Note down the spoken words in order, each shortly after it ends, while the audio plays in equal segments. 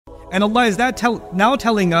And Allah is now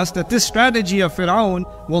telling us that this strategy of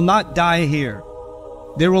Fir'aun will not die here.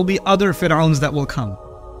 There will be other Fir'auns that will come,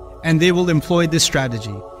 and they will employ this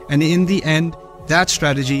strategy. And in the end, that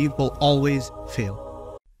strategy will always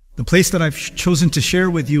fail. The place that I've chosen to share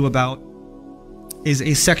with you about is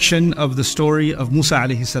a section of the story of Musa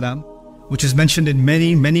alayhi salam, which is mentioned in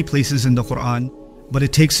many, many places in the Quran, but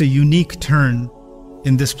it takes a unique turn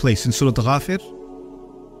in this place, in Surah Ghafir.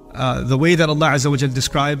 The way that Allah Azza wa Jal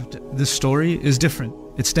described this story is different.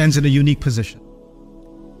 It stands in a unique position.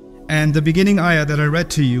 And the beginning ayah that I read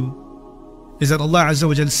to you is that Allah Azza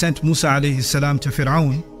wa Jal sent Musa alayhi salam to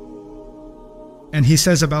Fir'aun, and he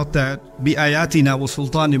says about that, بِآيَاتِنَا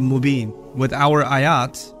وَسُلْطَانٍ مُبِينٍ, with our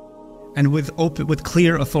ayat and with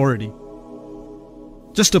clear authority.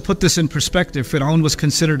 Just to put this in perspective, Fir'aun was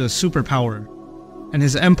considered a superpower, and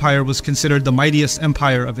his empire was considered the mightiest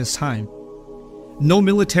empire of his time. No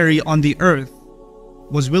military on the earth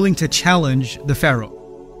was willing to challenge the Pharaoh.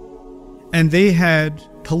 And they had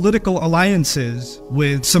political alliances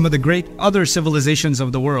with some of the great other civilizations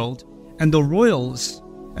of the world, and the royals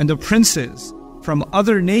and the princes from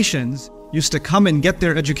other nations used to come and get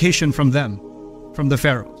their education from them, from the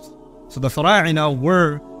pharaohs. So the Fara'ina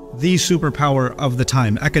were the superpower of the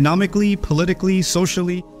time, economically, politically,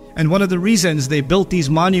 socially. And one of the reasons they built these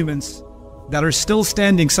monuments that are still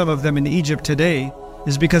standing, some of them in Egypt today,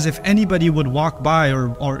 is because if anybody would walk by,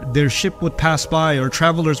 or their ship would pass by, or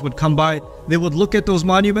travelers would come by, they would look at those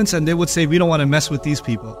monuments and they would say, we don't want to mess with these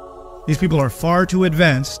people. These people are far too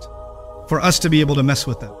advanced for us to be able to mess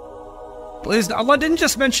with them. Allah didn't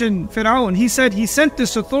just mention Fir'aun. He said He sent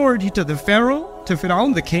this authority to the Pharaoh, to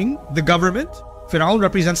Fir'aun, the king, the government. Fir'aun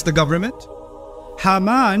represents the government.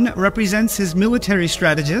 Haman represents his military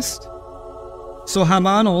strategist. So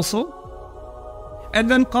Haman also. And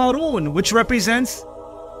then Qarun, which represents,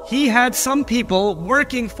 he had some people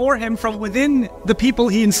working for him from within the people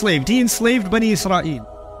he enslaved. He enslaved Bani Israel.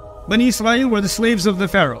 Bani Israel were the slaves of the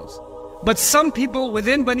pharaohs. But some people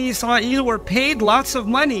within Bani Israel were paid lots of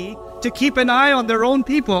money to keep an eye on their own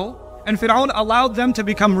people, and Fir'aun allowed them to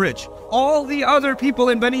become rich. All the other people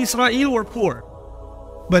in Bani Israel were poor.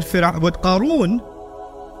 But Qarun,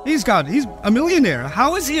 he's a millionaire.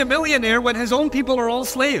 How is he a millionaire when his own people are all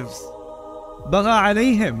slaves? Bagha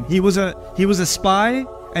alayhim. He was a spy,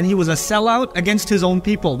 and he was a sellout against his own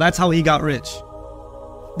people. That's how he got rich.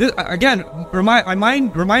 This, again,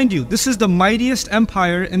 remind you, this is the mightiest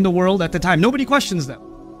empire in the world at the time. Nobody questions them.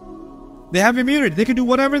 They have immunity. They can do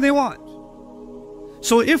whatever they want.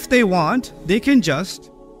 So if they want, they can just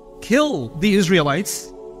kill the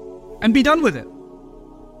Israelites and be done with it.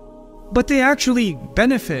 But they actually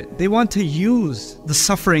benefit. They want to use the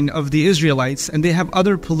suffering of the Israelites, and they have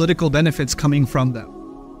other political benefits coming from them.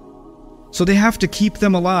 So they have to keep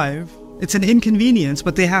them alive. It's an inconvenience,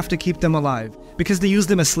 but they have to keep them alive because they use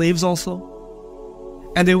them as slaves also.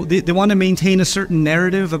 And they want to maintain a certain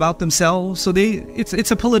narrative about themselves. So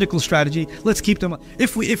it's a political strategy. Let's keep them.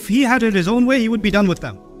 If he had it his own way, he would be done with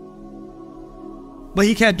them. But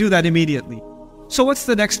he can't do that immediately. So what's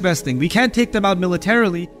the next best thing? We can't take them out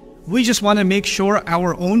militarily. We just want to make sure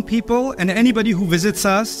our own people and anybody who visits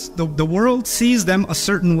us, the world sees them a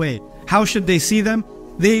certain way. How should they see them?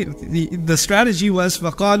 The strategy was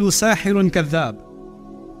فَقَالُوا سَاحِرٌ كَذَّابٌ.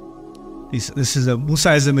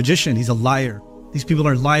 Musa is a magician. He's a liar. These people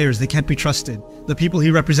are liars. They can't be trusted. The people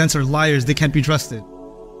he represents are liars. They can't be trusted.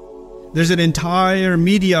 There's an entire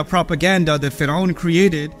media propaganda that Fir'aun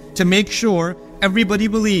created to make sure everybody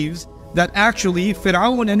believes that actually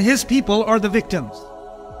Fir'aun and his people are the victims.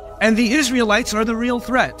 And the Israelites are the real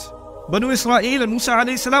threat. Banu Israel and Musa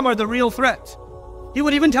alayhi salam are the real threat. He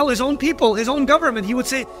would even tell his own people, his own government, he would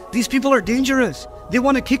say, these people are dangerous. They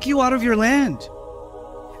want to kick you out of your land.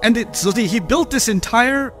 And he built this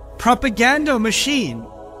entire propaganda machine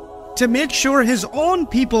to make sure his own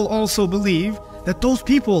people also believe that those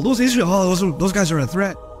people, those Israel, those guys are a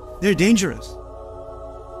threat. They're dangerous.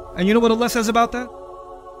 And you know what Allah says about that?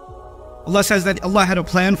 Allah says that Allah had a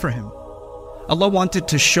plan for him. Allah wanted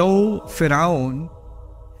to show Fir'aun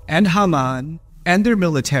and Haman and their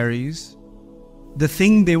militaries the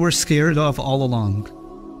thing they were scared of all along.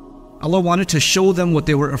 Allah wanted to show them what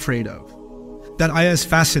they were afraid of. That ayah is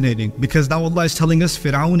fascinating because now Allah is telling us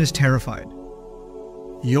Fir'aun is terrified.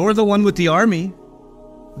 You're the one with the army.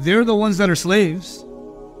 They're the ones that are slaves.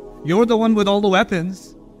 You're the one with all the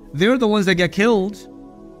weapons. They're the ones that get killed.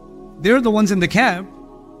 They're the ones in the camp.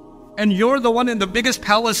 And you're the one in the biggest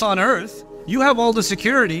palace on earth. You have all the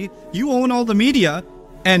security. You own all the media.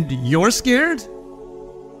 And you're scared?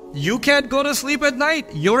 You can't go to sleep at night.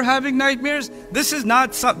 You're having nightmares. This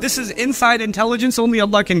is inside intelligence only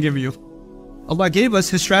Allah can give you. Allah gave us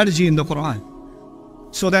His strategy in the Quran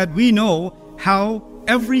so that we know how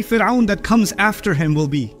every Fir'aun that comes after him will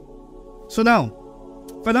be. So now,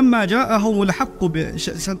 فَلَمَّا جَاءَهُمْ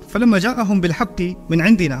بِالْحَقِّ مِنْ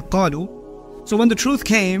عِنْدِنَا قَالُوا. So when the truth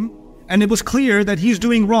came, and it was clear that he's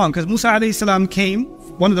doing wrong, because Musa alayhi salam came,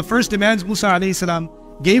 one of the first demands Musa alayhi salam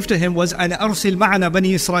gave to him was, أَنْ أَرْسِلْ مَعَنَا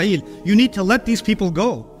بَنِي إِسْرَائِيل. You need to let these people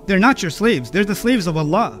go. They're not your slaves. They're the slaves of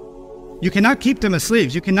Allah. You cannot keep them as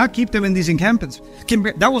slaves. You cannot keep them in these encampments.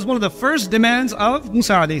 That was one of the first demands of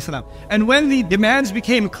Musa alayhi salam. And when the demands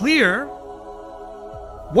became clear,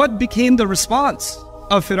 what became the response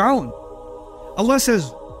of Fir'aun? Allah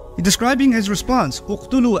says, describing his response,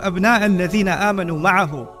 اُقْتُلُوا أَبْنَاءَ الَّذِينَ آمَنُوا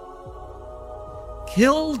مَعَهُ.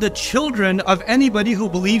 Kill the children of anybody who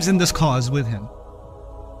believes in this cause with him.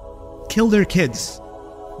 Kill their kids.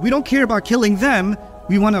 We don't care about killing them.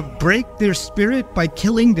 We want to break their spirit by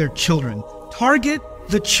killing their children. Target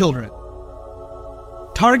the children.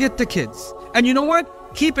 Target the kids. And you know what?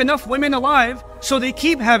 Keep enough women alive so they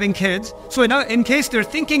keep having kids. So in case they're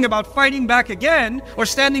thinking about fighting back again or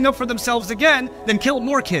standing up for themselves again, then kill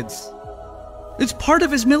more kids. It's part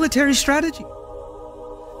of his military strategy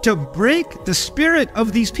to break the spirit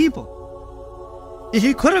of these people. If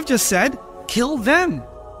he could have just said, kill them.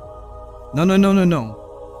 No.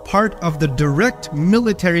 Part of the direct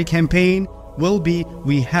military campaign will be,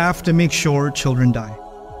 we have to make sure children die.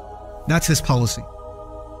 That's his policy.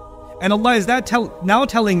 And Allah is now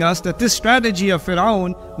telling us that this strategy of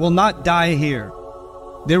Fir'aun will not die here.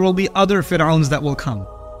 There will be other Fir'auns that will come,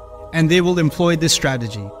 and they will employ this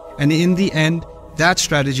strategy. And in the end, that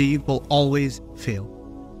strategy will always fail.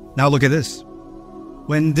 Now look at this.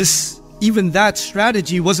 When even that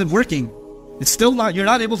strategy wasn't working, it's still not, you're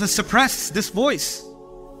not able to suppress this voice.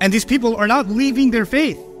 And these people are not leaving their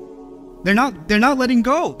faith. They're not letting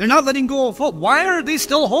go. They're not letting go of hope. Why are they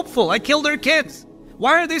still hopeful? I killed their kids.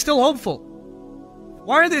 Why are they still hopeful?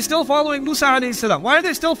 Why are they still following Musa alayhi salam? Why are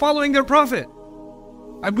they still following their prophet?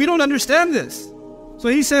 We don't understand this. So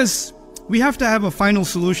he says, we have to have a final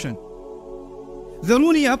solution.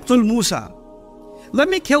 ذَرُونِي أَقْتُلْ Musa. Let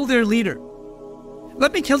me kill their leader.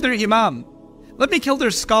 Let me kill their imam. Let me kill their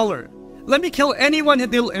scholar. Let me kill anyone,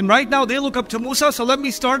 and right now they look up to Musa, so let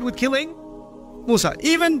me start with killing Musa.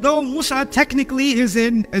 Even though Musa technically is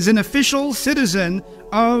an official citizen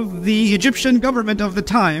of the Egyptian government of the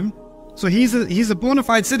time, so he's a bona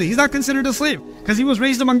fide citizen. He's not considered a slave because he was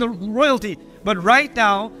raised among the royalty. But right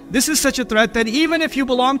now, this is such a threat that even if you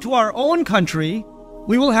belong to our own country,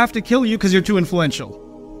 we will have to kill you because you're too influential.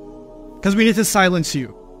 Because we need to silence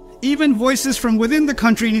you. Even voices from within the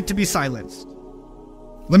country need to be silenced.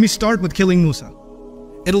 Let me start with killing Musa.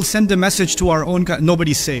 It'll send a message to our own country.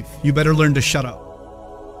 Nobody's safe. You better learn to shut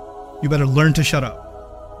up. You better learn to shut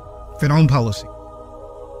up. Fir'aun policy.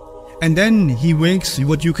 And then he makes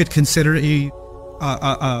what you could consider a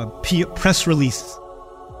press release.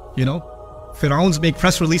 You know, Fir'auns make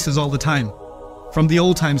press releases all the time, from the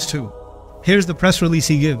old times too. Here's the press release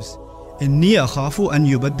he gives. إِنِّي أَخَافُ أَنْ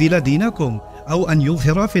يُبَدِّلَ دِينَكُمْ أَوْ أَنْ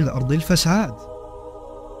يُظْهِرَ فِي الْأَرْضِ الْفَسَادِ.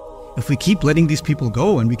 If we keep letting these people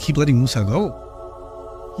go and we keep letting Musa go,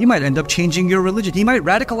 he might end up changing your religion. He might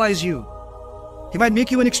radicalize you. He might make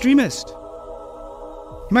you an extremist.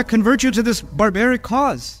 He might convert you to this barbaric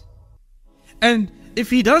cause. And if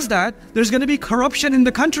he does that, there's going to be corruption in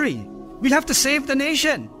the country. We'd have to save the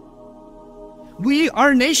nation.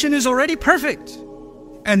 Our nation is already perfect.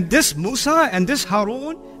 And this Musa and this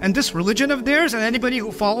Harun and this religion of theirs and anybody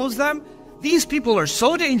who follows them, these people are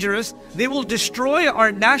so dangerous, they will destroy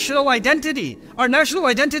our national identity. Our national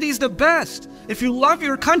identity is the best. If you love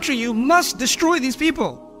your country, you must destroy these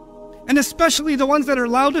people. And especially the ones that are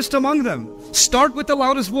loudest among them. Start with the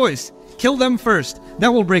loudest voice. Kill them first.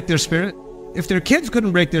 That will break their spirit. If their kids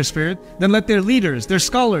couldn't break their spirit, then let their leaders, their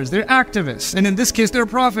scholars, their activists, and in this case their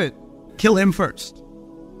prophet, kill him first.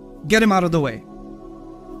 Get him out of the way.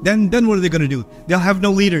 Then what are they going to do? They'll have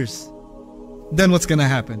no leaders. Then what's going to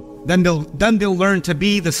happen? Then they'll learn to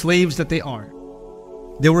be the slaves that they are.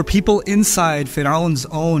 There were people inside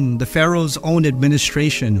the Pharaoh's own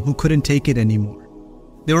administration who couldn't take it anymore.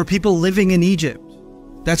 There were people living in Egypt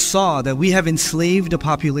that saw that we have enslaved a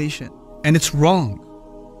population and it's wrong.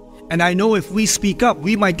 And I know if we speak up,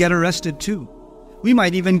 we might get arrested too. We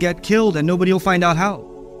might even get killed and nobody will find out how.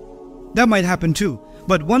 That might happen too.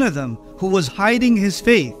 But one of them who was hiding his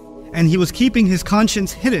faith and he was keeping his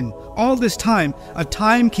conscience hidden all this time, a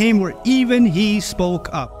time came where even he spoke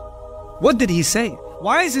up. What did he say?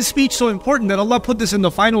 Why is his speech so important that Allah put this in the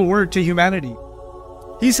final word to humanity?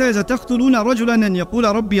 He says, أَتَقْتُلُونَ رَجُلًا أَنْ يَقُولَ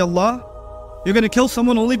رَبِّيَ اللَّهِ. You're going to kill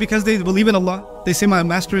someone only because they believe in Allah. They say, my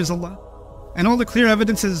master is Allah. and all the clear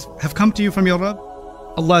evidences have come to you from your Rabb,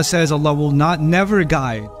 Allah says Allah will never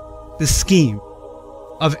guide the scheme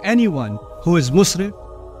of anyone who is musrif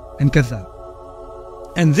and kadhab.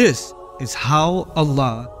 And this is how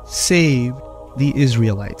Allah saved the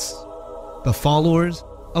Israelites, the followers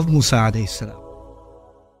of Musa alayhi salam.